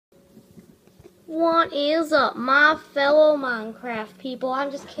What is up, my fellow Minecraft people? I'm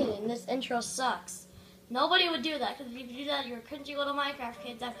just kidding. This intro sucks. Nobody would do that, because if you do that, you're a cringy little Minecraft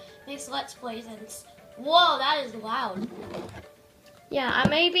kid that makes Let's Plays, and whoa, that is loud. Yeah, I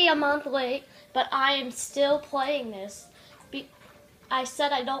may be a month late, but I am still playing this. I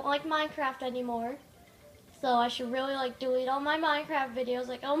said I don't like Minecraft anymore, so I should really delete all my Minecraft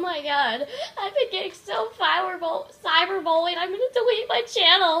videos. Oh my god, I've been getting so cyberbullied, I'm gonna delete my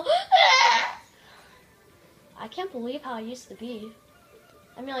channel. I can't believe how I used to be.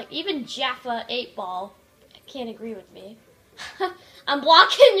 I mean, even Jaffa 8-Ball can't agree with me. I'm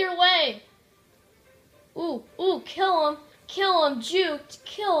blocking your way. Ooh, kill him, juked,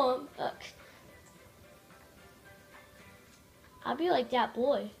 kill him. I'll be like that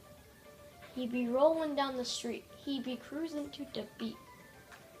boy. He be rolling down the street. He be cruising to the beat.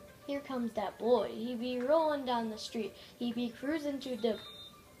 Here comes that boy. He be rolling down the street. He be cruising to the...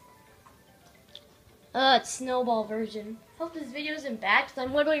 it's Snowball version. Hope this video isn't bad, because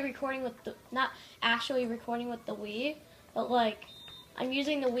I'm literally recording with the... Not actually recording with the Wii, but I'm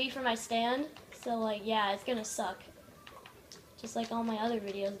using the Wii for my stand. So yeah, it's gonna suck. Just like all my other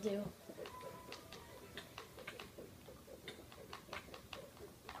videos do.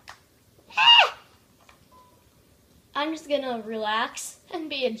 I'm just gonna relax and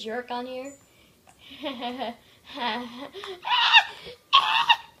be a jerk on here.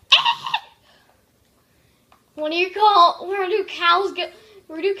 Where do cows go?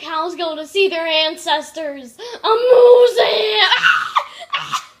 Where do cows go to see their ancestors? A museum!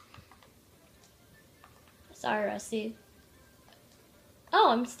 Sorry, Rusty. Oh,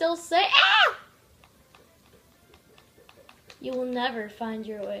 I'm still safe. You will never find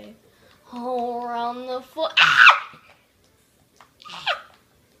your way around the foot.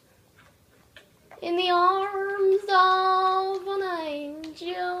 In the arms of an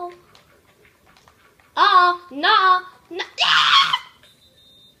angel. No.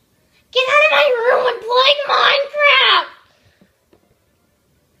 Get out of my room, I'm playing Minecraft!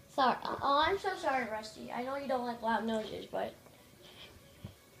 Sorry. Oh, I'm so sorry, Rusty. I know you don't like loud noises, but...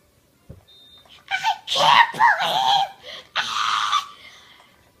 I can't believe...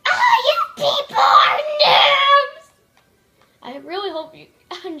 you people are noobs! I really hope you...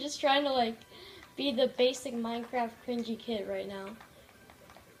 I'm just trying to, be the basic Minecraft cringy kid right now.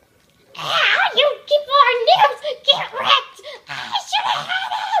 You people are noobs! Get wrecked! I should have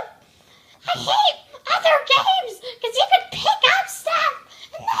had him! I hate other games, because you can pick up stuff,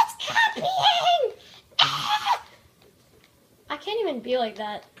 and that's copying! I can't even be like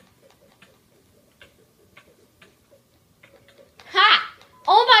that. Ha!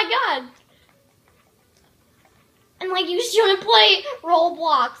 Oh my god! And you shouldn't play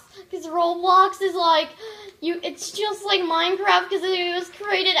Roblox, because Roblox is it's just like Minecraft, because it was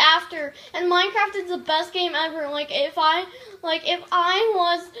created after, and Minecraft is the best game ever. If I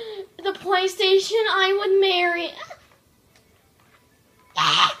was the PlayStation, I would marry.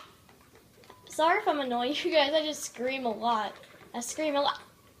 Sorry if I'm annoying you guys, I just scream a lot. I scream a lot.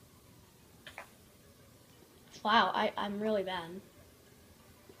 Wow, I'm really bad.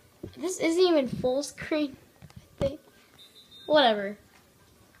 This isn't even full screen. Whatever.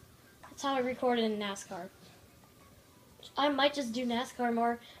 That's how I recorded in NASCAR. I might just do NASCAR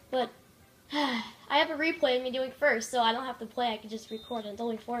more, but I have a replay of me doing first, so I don't have to play. I can just record it. It's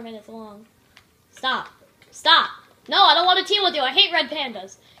only 4 minutes long. Stop. Stop. No, I don't want to team with you. I hate red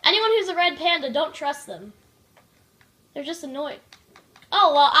pandas. Anyone who's a red panda, don't trust them. They're just annoying.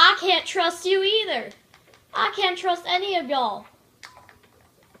 Oh, well, I can't trust you either. I can't trust any of y'all.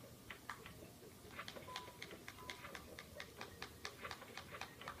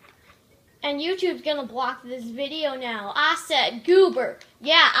 And YouTube's gonna block this video now. I said goober.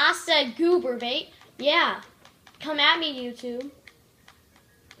 Yeah, I said goober, mate. Yeah. Come at me, YouTube.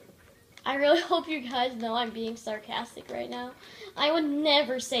 I really hope you guys know I'm being sarcastic right now. I would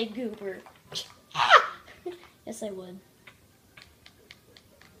never say goober. Yes, I would.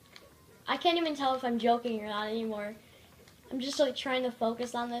 I can't even tell if I'm joking or not anymore. I'm just trying to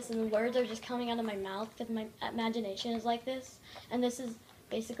focus on this, and the words are just coming out of my mouth because my imagination is like this. And this is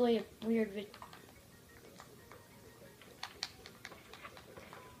basically a weird video.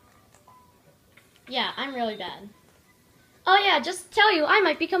 Yeah, I'm really bad. Oh yeah, just to tell you, I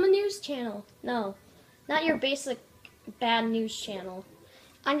might become a news channel. No, not your basic bad news channel.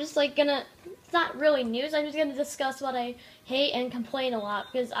 I'm just gonna, it's not really news, I'm just gonna discuss what I hate and complain a lot,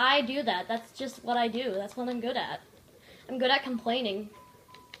 because I do that. That's just what I do. That's what I'm good at. I'm good at complaining.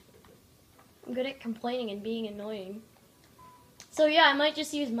 I'm good at complaining and being annoying. So yeah, I might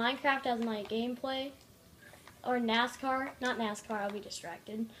just use Minecraft as my gameplay. or NASCAR. Not NASCAR, I'll be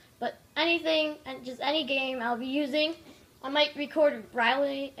distracted. But anything, and just any game I'll be using. I might record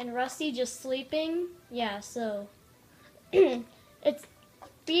Riley and Rusty just sleeping. Yeah, so it's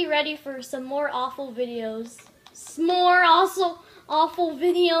be ready for some more awful videos. More also awful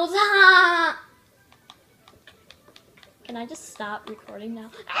videos. Can I just stop recording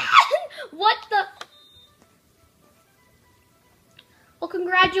now? What the? Well,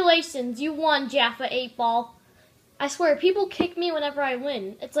 congratulations, you won, Jaffa 8-Ball. I swear, people kick me whenever I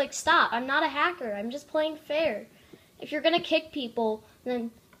win. It's like, stop, I'm not a hacker, I'm just playing fair. If you're gonna kick people,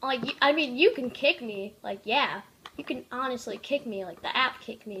 then, like, I mean, you can kick me, like, yeah. You can honestly kick me, like, the app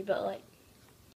kicked me, but, like,